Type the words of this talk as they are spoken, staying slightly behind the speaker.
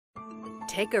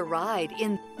Take a ride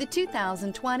in the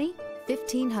 2020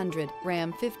 1500.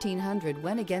 Ram 1500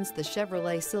 went against the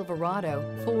Chevrolet Silverado,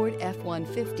 Ford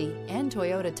F-150, and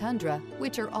Toyota Tundra,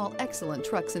 which are all excellent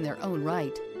trucks in their own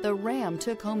right. The Ram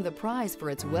took home the prize for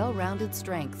its well-rounded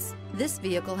strengths. This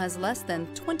vehicle has less than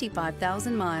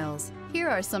 25,000 miles. Here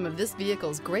are some of this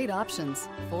vehicle's great options: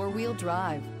 four-wheel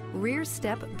drive, rear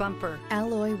step bumper,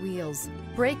 alloy wheels,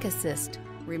 brake assist,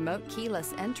 remote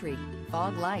keyless entry,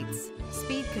 fog lights,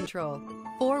 speed control,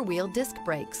 four-wheel disc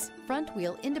brakes,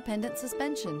 front-wheel independent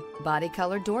suspension, body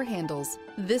color door handles.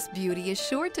 This beauty is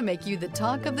sure to make you the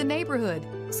talk of the neighborhood.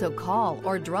 So call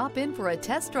or drop in for a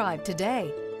test drive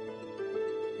today.